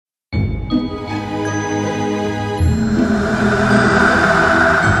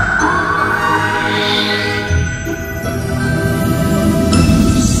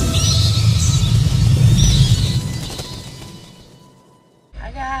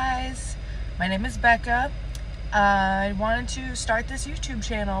guys, my name is Becca. I wanted to start this YouTube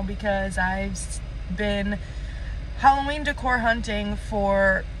channel because I've been Halloween decor hunting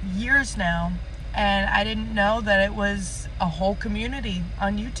for years now, and I didn't know that it was a whole community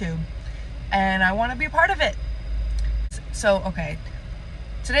on YouTube, and I want to be a part of it. So, okay,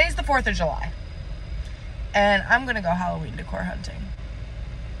 today's the 4th of July, and I'm gonna go Halloween decor hunting.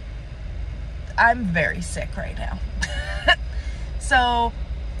 I'm very sick right now. So,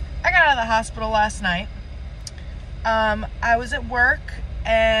 I got out of the hospital last night. I was at work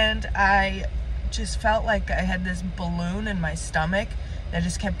and I just felt like I had this balloon in my stomach that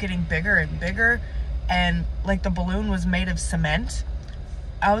just kept getting bigger and bigger, and like the balloon was made of cement.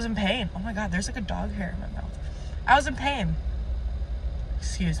 I was in pain. Oh my God, there's like a dog hair in my mouth. I was in pain.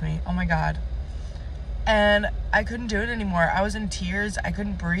 Excuse me. Oh my God. And I couldn't do it anymore. I was in tears. I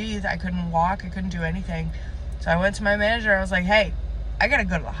couldn't breathe. I couldn't walk. I couldn't do anything. So I went to my manager. I was like, hey, I gotta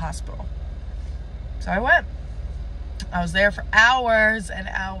go to the hospital. So I went. I was there for hours and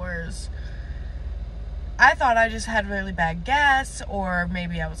hours. I thought I just had really bad gas, or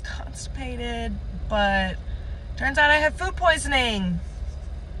maybe I was constipated, but turns out I had food poisoning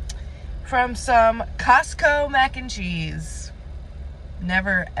from some Costco mac and cheese.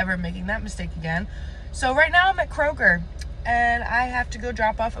 Never ever making that mistake again. So right now I'm at Kroger and I have to go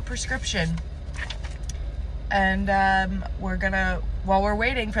drop off a prescription. And while we're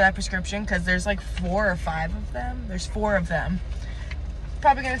waiting for that prescription, because there's like 4 or 5 of them. There's 4 of them.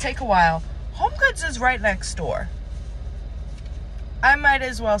 Probably gonna take a while. Home Goods is right next door. I might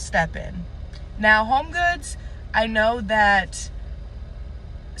as well step in. Now, Home Goods, I know that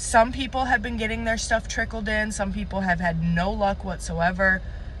some people have been getting their stuff trickled in. Some people have had no luck whatsoever.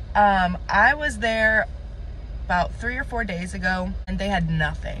 I was there about 3 or 4 days ago, and they had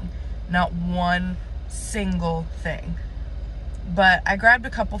nothing. Not one single thing. But I grabbed a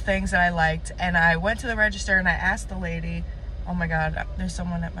couple things that I liked, and I went to the register and I asked the lady, oh my God, there's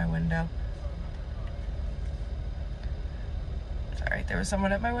someone at my window. Sorry, there was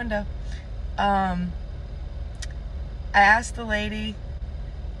someone at my window. I asked the lady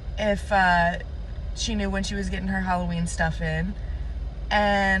if she knew when she was getting her Halloween stuff in,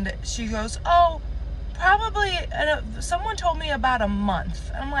 and she goes, oh, probably, someone told me about a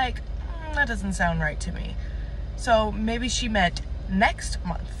month. I'm like, that doesn't sound right to me. So maybe she meant next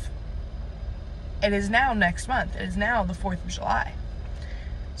month. It is now next month. It is now the 4th of July.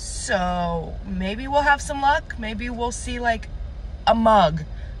 So maybe we'll have some luck. Maybe we'll see like a mug,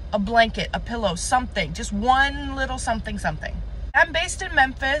 a blanket, a pillow, something. Just one little something. I'm based in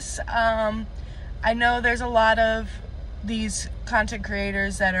Memphis. I know there's a lot of these content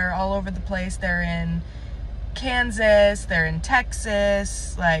creators that are all over the place. They're in Kansas, they're in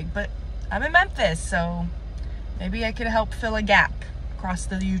Texas, but I'm in Memphis, so maybe I could help fill a gap across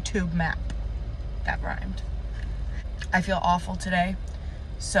the YouTube map. That rhymed. I feel awful today.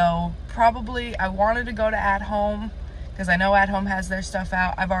 So probably I wanted to go to At Home because I know At Home has their stuff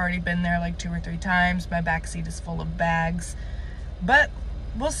out. I've already been there like 2 or 3 times. My back seat is full of bags. But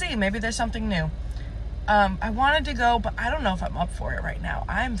we'll see. Maybe there's something new. I wanted to go, but I don't know if I'm up for it right now.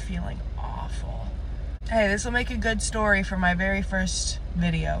 I'm feeling awful. Hey, this will make a good story for my very first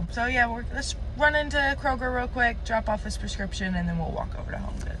video. So yeah, let's run into Kroger real quick, drop off this prescription, and then we'll walk over to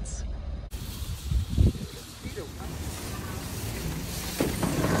Home Goods.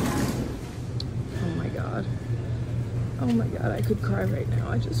 Oh my God. Oh my God, I could cry right now.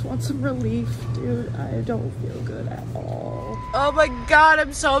 I just want some relief, dude. I don't feel good at all. Oh my God,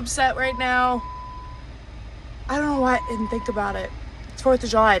 I'm so upset right now. I don't know why I didn't think about it. It's 4th of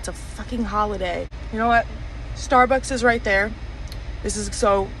July, it's a fucking holiday. You know what? Starbucks is right there. This is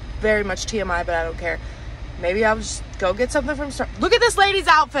so very much TMI, but I don't care. Maybe I'll just go get something from Starbucks. Look at this lady's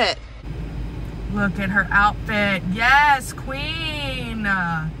outfit. Look at her outfit. Yes, queen.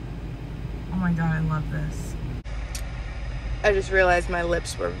 Oh my God, I love this. I just realized my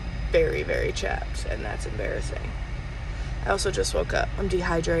lips were very, very chapped, and that's embarrassing. I also just woke up. I'm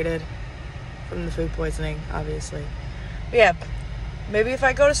dehydrated from the food poisoning, obviously. But yeah, maybe if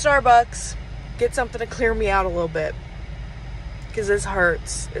I go to Starbucks, get something to clear me out a little bit, because this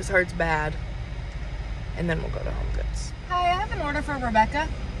hurts. This hurts bad. And then we'll go to Home Goods. Hi, I have an order for Rebecca.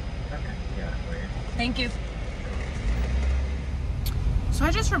 Okay, yeah, weird. Thank you. So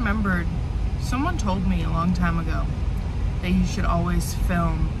I just remembered, someone told me a long time ago that you should always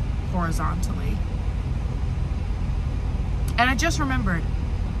film horizontally. And I just remembered.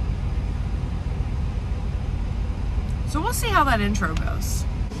 So we'll see how that intro goes.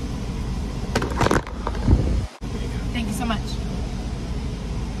 Thank you so much.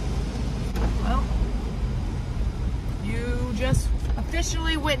 Well, you just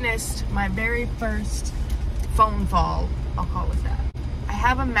officially witnessed my very first phone fall. I'll call it that. I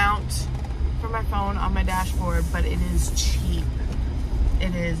have a mount for my phone on my dashboard, but it is cheap.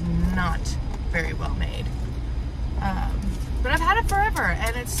 It is not very well made. But I've had it forever,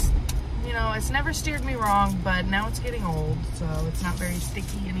 and it's, you know, it's never steered me wrong, but now it's getting old, so it's not very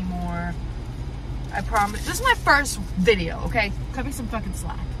sticky anymore. I promise. This is my first video, okay? Cut me some fucking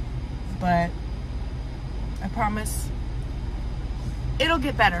slack. But I promise it'll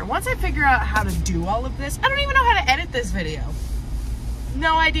get better. Once I figure out how to do all of this, I don't even know how to edit this video.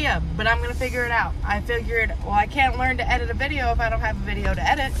 No idea, but I'm gonna figure it out. I figured, well, I can't learn to edit a video if I don't have a video to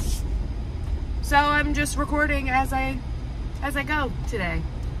edit. So I'm just recording as I go today.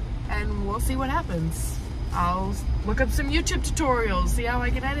 And we'll see what happens. I'll look up some YouTube tutorials, see how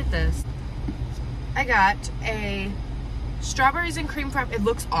I can edit this. I got a strawberries and cream frap. It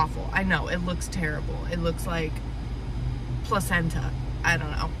looks awful. I know, it looks terrible. It looks like placenta. I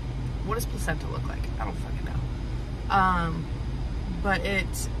don't know. What does placenta look like? I don't fucking know. But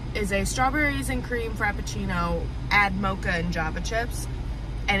it is a strawberries and cream frappuccino, add mocha and java chips,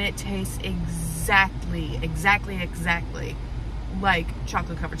 and it tastes exactly like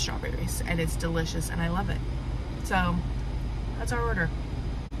chocolate covered strawberries, and it's delicious and I love it. So that's our order.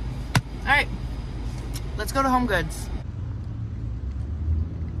 All right, let's go to Home Goods.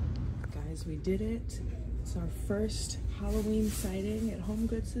 Guys, we did it. It's our first Halloween sighting at Home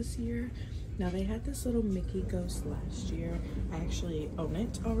Goods this year. Now, they had this little Mickey ghost last year. I actually own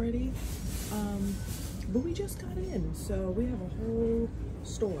it already, but we just got in, so we have a whole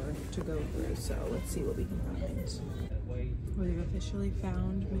store to go through. So let's see what we can find. We've officially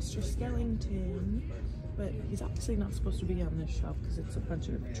found Mr. Skellington, but he's obviously not supposed to be on this shelf because it's a bunch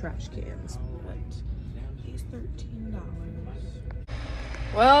of trash cans, but he's $13.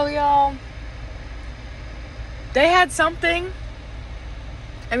 Well, y'all, they had something.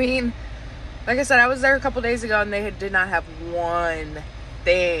 I mean, like I said, I was there a couple days ago and they did not have one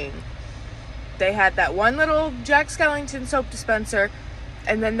thing. They had that one little Jack Skellington soap dispenser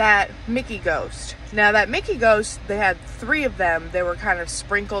and then that Mickey ghost. Now that Mickey ghost, they had 3 of them. They were kind of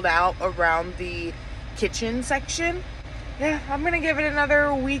sprinkled out around the kitchen section. Yeah, I'm gonna give it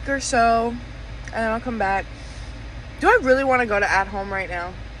another week or so and then I'll come back. Do I really want to go to At Home right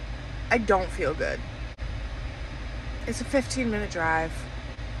now? I don't feel good. It's a 15-minute drive.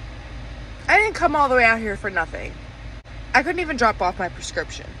 I didn't come all the way out here for nothing. I couldn't even drop off my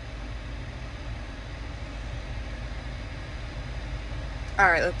prescription. All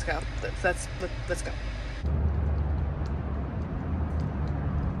right, let's go. Let's go.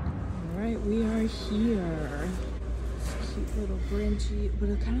 All right, we are here. This cute little branchy, but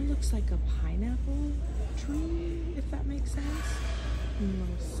it kind of looks like a pineapple tree, if that makes sense. And a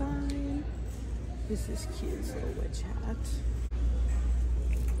little sign. This is cute, this little witch hat.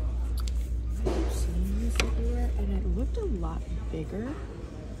 I've seen this everywhere, and it looked a lot bigger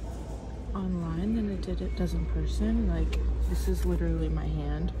online than it does in person. Like, this is literally my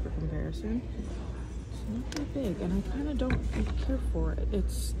hand for comparison. It's not that big, and I kind of don't care for it.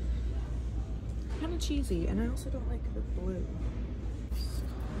 It's kind of cheesy, and I also don't like the blue.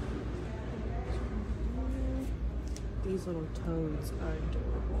 These little toads are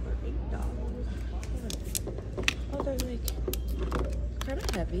adorable. They're $8. Oh, they're like kind of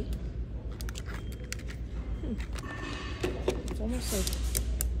heavy. It's almost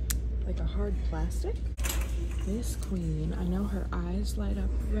like a hard plastic. This queen, I know her eyes light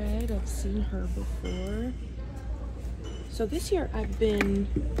up red. I've seen her before. So this year I've been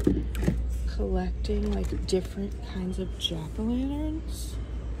collecting like different kinds of jack-o'-lanterns,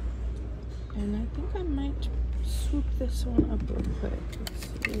 and I think I might swoop this one up real quick. Let's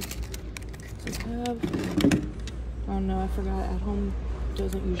see. Does it have, oh no, I forgot, At Home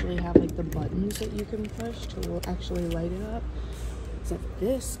doesn't usually have like the buttons that you can push to actually light it up. Except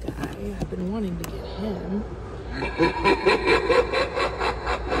this guy, I've been wanting to get him.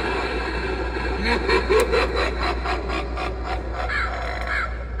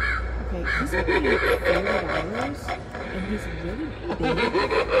 Okay, he's only $40 and he's really big.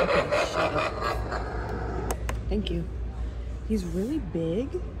 Okay, shut up. Thank you. He's really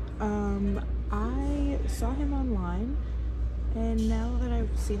big. I saw him online, and now that I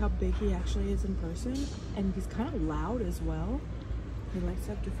see how big he actually is in person, and he's kind of loud as well. He likes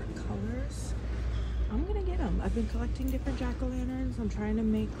to have different colors. I'm gonna get him. I've been collecting different jack-o'-lanterns. I'm trying to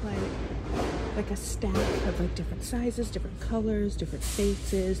make like a stack of like different sizes, different colors, different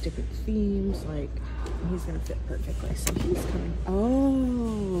faces, different themes. Like, he's gonna fit perfectly. So he's coming.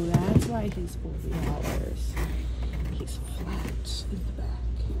 Oh, that's why he's $40. He's flat in the back.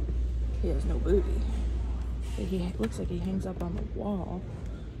 He has no booty. He looks like he hangs up on the wall.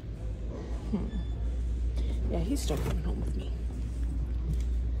 Yeah, he's still coming home with me.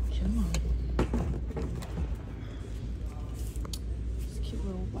 Come on. These cute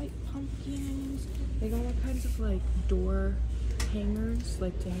little white pumpkins. They got all kinds of like door hangers,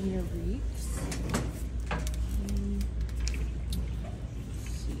 like to hang your wreaths.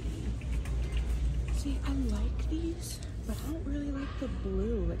 See, I like these, but I don't really like the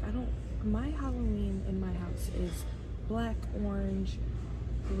blue. Like, my Halloween in my house is black, orange,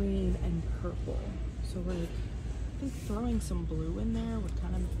 green, and purple. So, like, I think throwing some blue in there would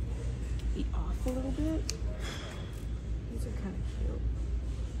kind of be off a little bit. These are kind of cute.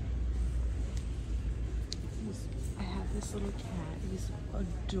 I have this little cat. He's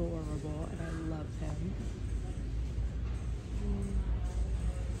adorable, and I love him.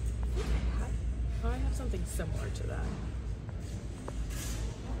 Oh, I have something similar to that.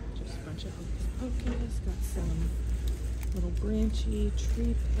 Just a bunch of hocus pocus. Got some little branchy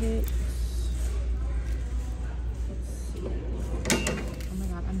tree pits. Let's see. Oh my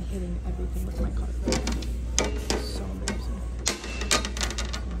god, I'm hitting everything with my cart. So embarrassing.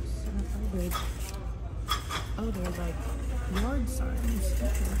 Oh, they're like yard signs.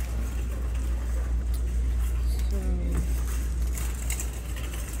 Okay. So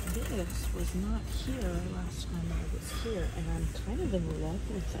this was not here last time I was here, and I'm kind of in love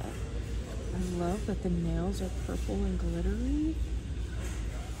with it. I love that the nails are purple and glittery.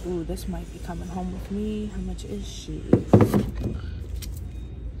 Ooh, this might be coming home with me. How much is she?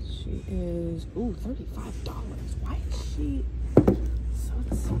 She is, ooh, $35. Why is she so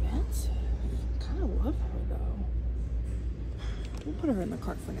expensive? I kind of love her though. We'll put her in the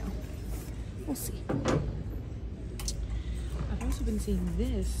cart for now. We'll see. I've also been seeing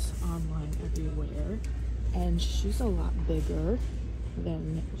this online everywhere, and she's a lot bigger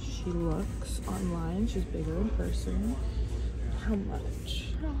than she looks online. She's bigger in person. How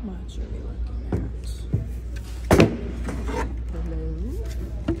much? How much are we looking at? Hello?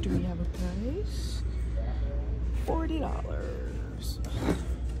 Do we have a price? $40.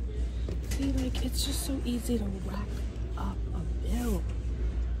 See, like, it's just so easy to rack up a bill.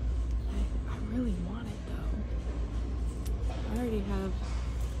 I really want it though. I already have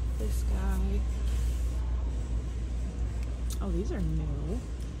this guy. Oh, these are new.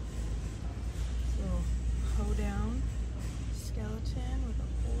 So, hoedown skeleton with a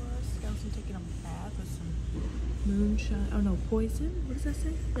horse. Skeleton taking a bath with some moonshine. Oh no, poison? What does that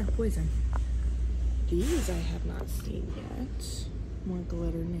say? Yeah, poison. These I have not seen yet. More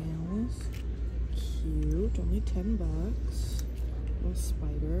glitter nails. Cute. Only $10. Little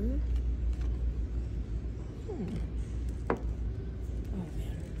spider. Oh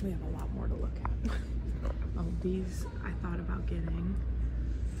man, we have a lot more to look at. Oh, these I thought about getting.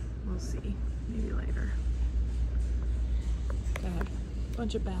 We'll see. Maybe later. Got a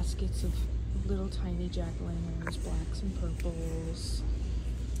bunch of baskets of little tiny jack-o'-lanterns, blacks and purples.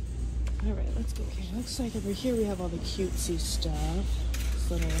 Alright, let's go. Okay, looks like over here we have all the cutesy stuff. This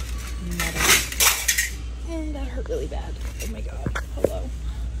little metal. And that hurt really bad. Oh my god. Hello.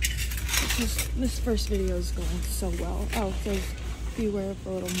 This first video is going so well. Oh, it says beware of the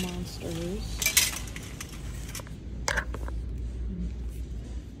little monsters.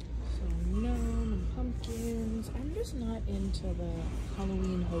 So gnome and pumpkins. I'm just not into the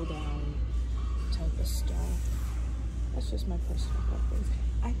Halloween hoedown type of stuff. That's just my personal preference.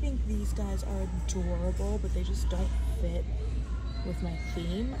 I think these guys are adorable, but they just don't fit with my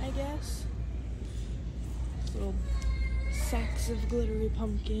theme, I guess. Little sacks of glittery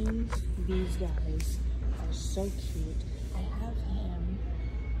pumpkins. These guys are so cute. I have him.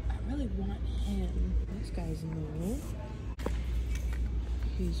 I really want him. This guy's new.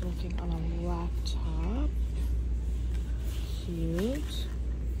 He's working on a laptop. Cute.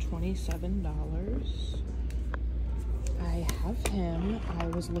 $27. I have him. I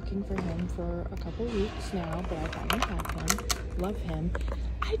was looking for him for a couple weeks now, but I finally have him. Love him.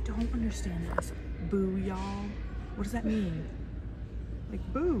 I don't understand this. Boo, y'all. What does that mean? Like,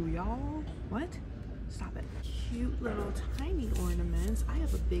 boo, y'all. What? Stop it. Cute little tiny ornaments. I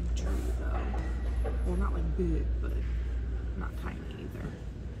have a big tree, though. Well, not like big, but not tiny either.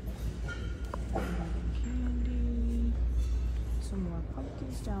 Candy. Some more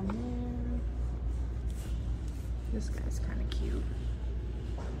pumpkins down there. This guy's kind of cute.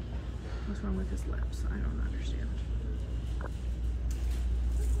 What's wrong with his lips? I don't understand.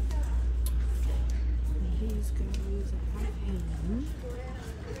 These guys, I have him,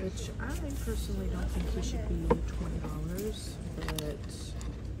 which I personally don't think he should be $20, but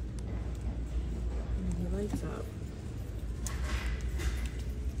he lights up.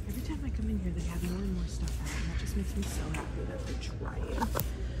 Every time I come in here, they have more and more stuff out, and that just makes me so happy that they're trying.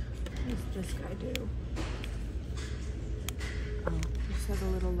 What does this guy do? Oh, he just has a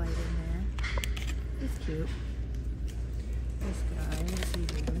little light in there. He's cute. This guy, what is he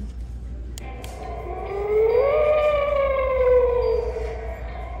doing?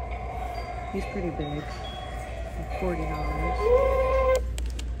 He's pretty big. Like $40.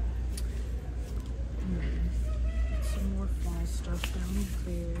 Some more fall stuff down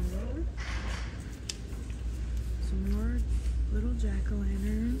there. Some more little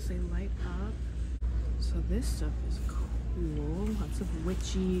jack-o'-lanterns. They light up. So this stuff is cool. Lots of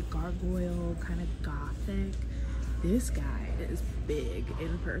witchy, gargoyle, kind of gothic. This guy is big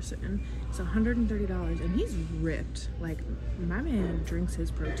in person. It's $130 and he's ripped. Like, my man drinks his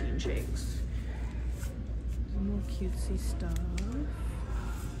protein shakes. Some more cutesy stuff.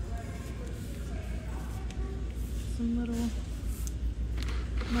 Some little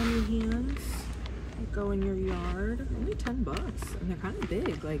money hands that go in your yard. Only 10 bucks and they're kind of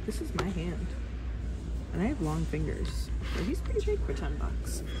big. Like, this is my hand. And I have long fingers. So he's pretty big for 10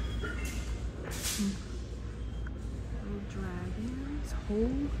 bucks. Little dragons.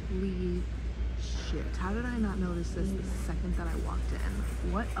 Holy shit. How did I not notice this the second that I walked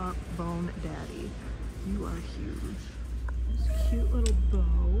in? What up, Bone Daddy? You are huge. This cute little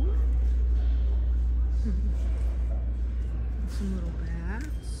bow. Some little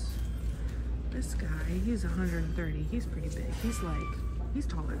bats. This guy, he's 130. He's pretty big. He's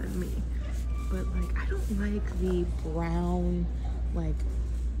taller than me. But like, I don't like the brown, like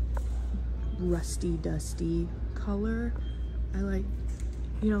rusty, dusty color. I like,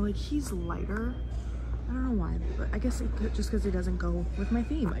 you know, like he's lighter. I don't know why, but I guess just because it doesn't go with my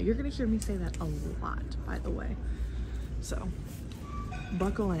theme. You're gonna hear me say that a lot, by the way. So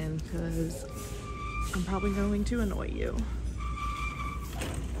buckle in, because I'm probably going to annoy you.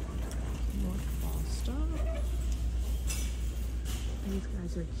 More fall stuff. These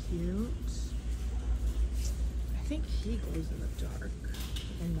guys are cute. I think he glows in the dark,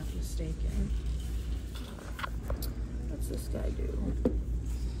 if I'm not mistaken. What's this guy do?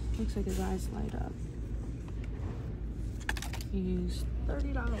 Looks like his eyes light up. He's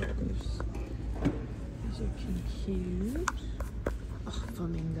 $30. These are cute. Oh,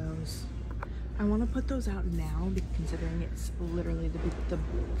 flamingos. I want to put those out now, considering it's literally the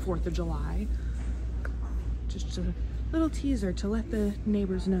 4th of July. Just a little teaser to let the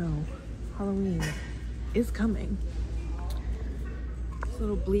neighbors know Halloween is coming. These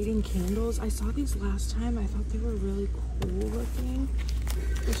little bleeding candles. I saw these last time. I thought they were really cool looking.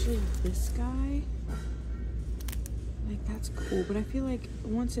 Especially this guy. Like, that's cool. But I feel like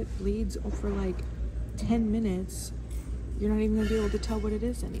once it bleeds for like 10 minutes, you're not even gonna be able to tell what it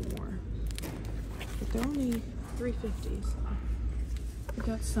is anymore. But they're only $3.50. So. We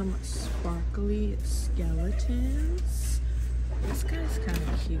got some sparkly skeletons. This guy's kind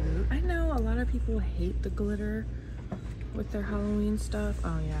of cute. I know a lot of people hate the glitter with their Halloween stuff.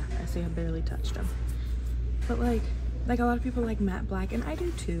 Oh yeah, I see I barely touched him. But like a lot of people like matte black, and I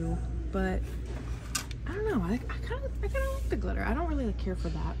do too, but I don't know, I kind of like the glitter. I don't really like, care for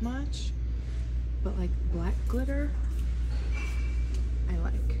that much, but like black glitter, I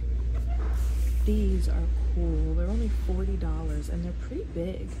like. These are cool. They're only $40 and they're pretty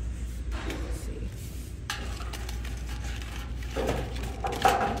big. Let's see.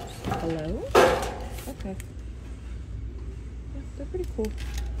 Hello? Okay. Yeah, they're pretty cool.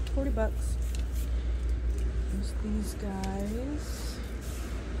 40 bucks. There's these guys.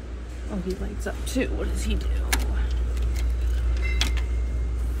 Oh, he lights up too. What does he do?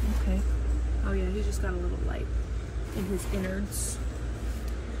 Okay. Oh yeah, he just got a little light in his innards.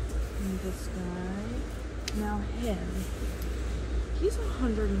 And this guy. Now him. He's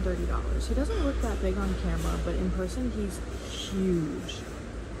 $130. He doesn't look that big on camera, but in person he's huge.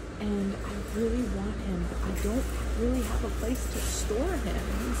 And I really want him, but I don't really have a place to store him.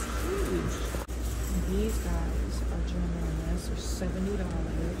 He's huge. And these guys are ginormous. They're $70.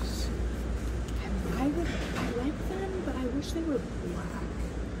 I like them, but I wish they were black.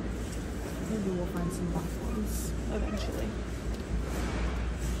 Maybe we'll find some black ones eventually.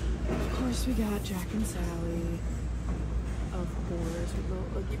 Of course, we got Jack and Sally. Of course, with little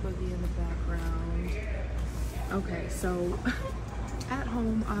Oogie Boogie in the background. Okay, so At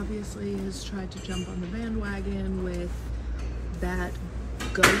Home obviously has tried to jump on the bandwagon with that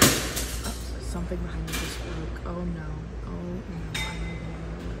ghost. Oh, something behind me just broke. Oh no. Oh no. I don't even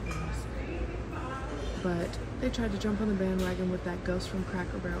know what it is. But they tried to jump on the bandwagon with that ghost from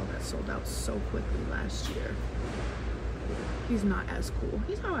Cracker Barrel that sold out so quickly last year. He's not as cool.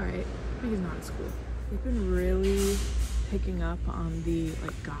 He's alright, but he's not as cool. They've been really picking up on the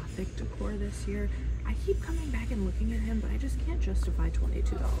like gothic decor this year. I keep coming back and looking at him, but I just can't justify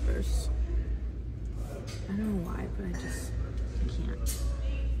 $22. I don't know why, but I can't.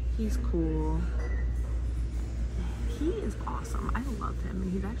 He's cool. He is awesome. I love him,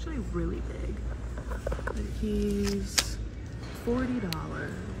 and he's actually really big. But he's $40.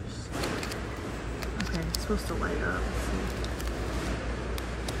 Okay, it's supposed to light up. Let's see.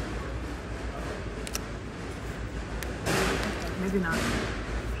 Okay, maybe not.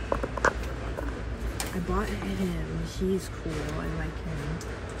 I bought him. He's cool. I like him.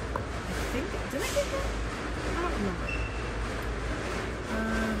 I think, did I get him? I don't remember.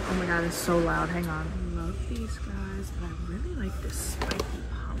 Oh my god, it's so loud. Hang on. I love these guys, but I really like this spiky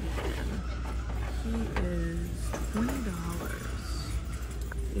pumpkin. He is $20.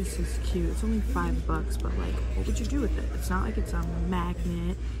 This is cute. It's only $5, but like, what would you do with it? It's not like it's a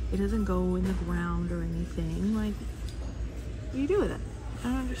magnet. It doesn't go in the ground or anything. Like, what do you do with it? I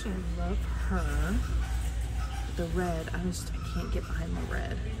don't understand. I love her. The red, I can't get behind the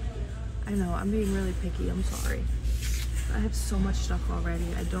red. I know, I'm being really picky. I'm sorry. I have so much stuff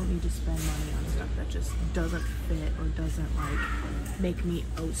already. I don't need to spend money on stuff that just doesn't fit or doesn't like make me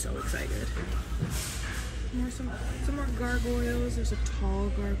oh so excited. Here's some more gargoyles. There's a tall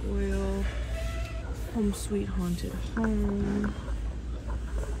gargoyle. Home Sweet Haunted Home.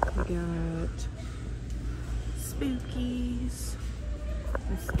 We got spookies.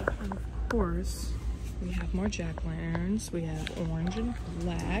 Of course, we have more jack-o'-lanterns. We have orange and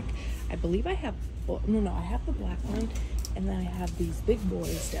black. I believe I have, no, I have the black one. And then I have these big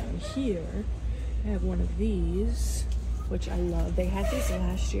boys down here. I have one of these, which I love. They had these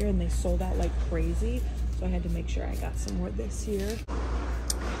last year and they sold out like crazy. So I had to make sure I got some more this year.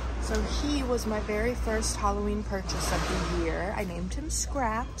 So he was my very first Halloween purchase of the year. I named him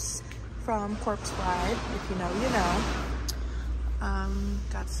Scraps from Corpse Bride. If you know, you know.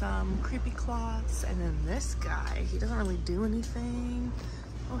 Got some creepy cloths, and then this guy, he doesn't really do anything.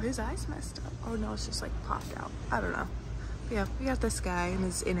 Oh, his eyes messed up. Oh no, it's just like popped out. I don't know. But yeah, we got this guy and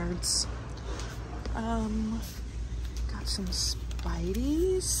his innards. Got some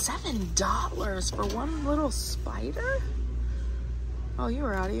Spideys. $7 for one little spider? Oh, you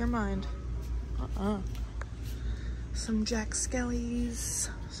were out of your mind. Some Jack Skellys.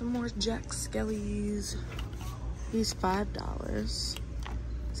 Some more Jack Skellys. He's $5.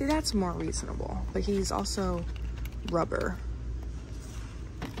 See, that's more reasonable, but he's also rubber.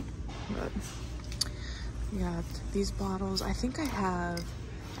 But we got these bottles. I think I have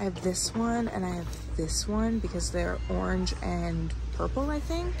this one and I have this one because they're orange and purple, I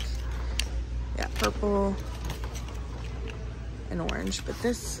think. Yeah, purple and orange, but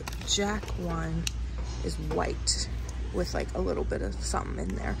this Jack one is white with like a little bit of something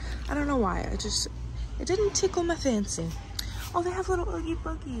in there. I don't know why, it didn't tickle my fancy. Oh, they have little Oogie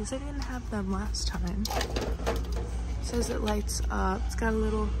Boogies. I didn't have them last time. It says it lights up. It's got a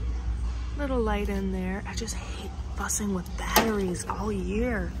little light in there. I just hate fussing with batteries all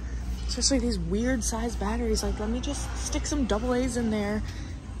year. Especially these weird size batteries. Like, let me just stick some AA's in there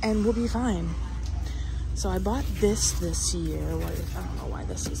and we'll be fine. So I bought this year. I don't know why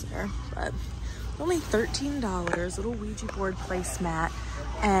this is there, but only $13. Little Ouija board placemat.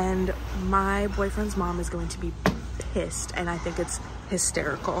 And my boyfriend's mom is going to be pissed, and I think it's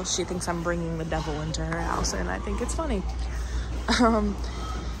hysterical. She thinks I'm bringing the devil into her house, and I think it's funny. Got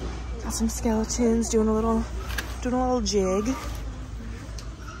some skeletons doing a little jig.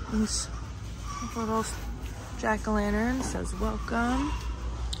 This little jack-o'-lantern says welcome,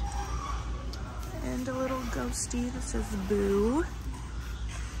 and a little ghosty that says boo.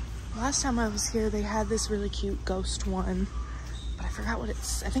 Last time I was here, they had this really cute ghost one. I forgot what I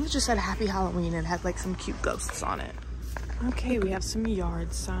think it just said Happy Halloween and had like some cute ghosts on it. Okay, we have some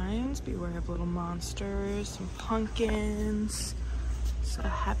yard signs. Beware of little monsters, some pumpkins. It's a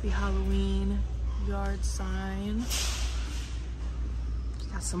Happy Halloween yard sign.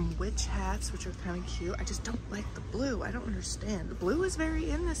 Got some witch hats, which are kind of cute. I just don't like the blue. I don't understand. The blue is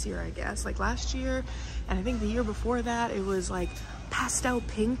very in this year, I guess. Like last year, and I think the year before that, it was like pastel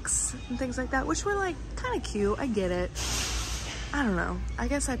pinks and things like that, which were like kind of cute. I get it. I don't know. I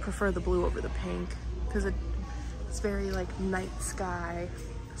guess I prefer the blue over the pink because it's very like night sky,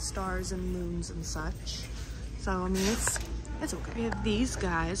 stars and moons and such. So I mean, it's okay. We have these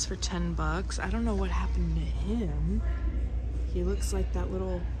guys for $10. I don't know what happened to him. He looks like that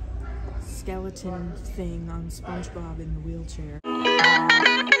little skeleton thing on SpongeBob in the wheelchair.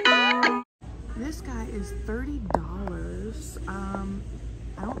 This guy is $30.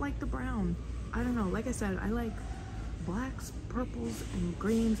 I don't like the brown. I don't know. Like I said, I like blacks, purples, and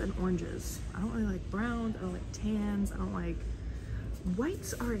greens and oranges. I don't really like browns, I don't like tans, I don't like...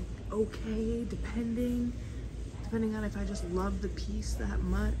 Whites are okay, depending on if I just love the piece that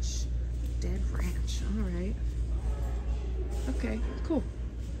much. Dead ranch, all right. Okay, cool.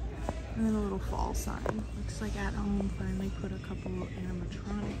 And then a little fall sign. Looks like At Home finally put a couple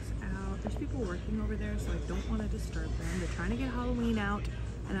animatronics out. There's people working over there, so I don't want to disturb them. They're trying to get Halloween out,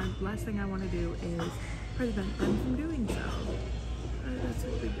 and the last thing I want to do is prevent them from doing so. That's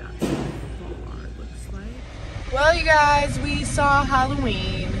what we got so far, it looks like. Well, you guys, we saw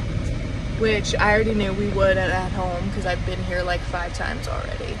Halloween, which I already knew we would at Home because I've been here like 5 times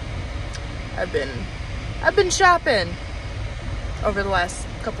already. I've been shopping over the last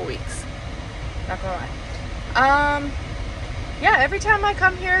couple weeks, not gonna lie. Yeah, every time I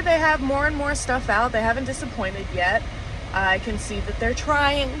come here they have more and more stuff out. They haven't disappointed yet. I can see that they're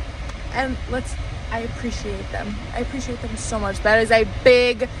trying, and I appreciate them. I appreciate them so much. That is a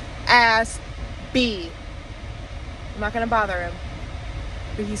big ass bee. I'm not gonna bother him,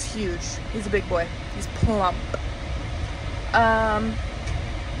 but he's huge. He's a big boy. He's plump.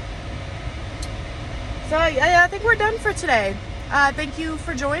 So yeah, I think we're done for today. Thank you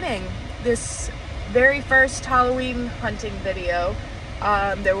for joining this very first Halloween hunting video.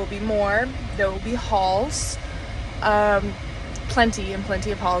 There will be more. There will be hauls. Plenty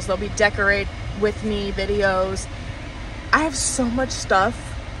of hauls. There'll be decorate with me videos. I have so much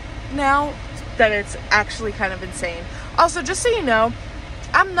stuff now that it's actually kind of insane. Also, just so you know,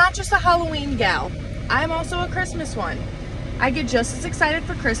 I'm not just a Halloween gal. I'm also a Christmas one. I get just as excited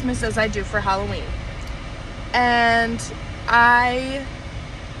for Christmas as I do for Halloween. And I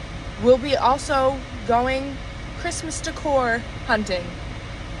will be also going Christmas decor hunting.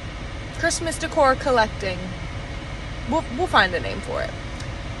 Christmas decor collecting. We'll find a name for it.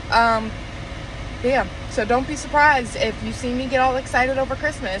 Yeah, so don't be surprised if you see me get all excited over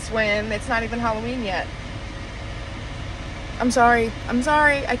Christmas when it's not even Halloween yet. I'm sorry,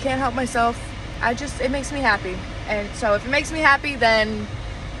 I can't help myself. It makes me happy. And so if it makes me happy, then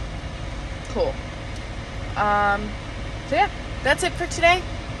cool. So yeah, that's it for today.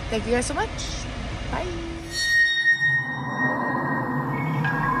 Thank you guys so much. Bye.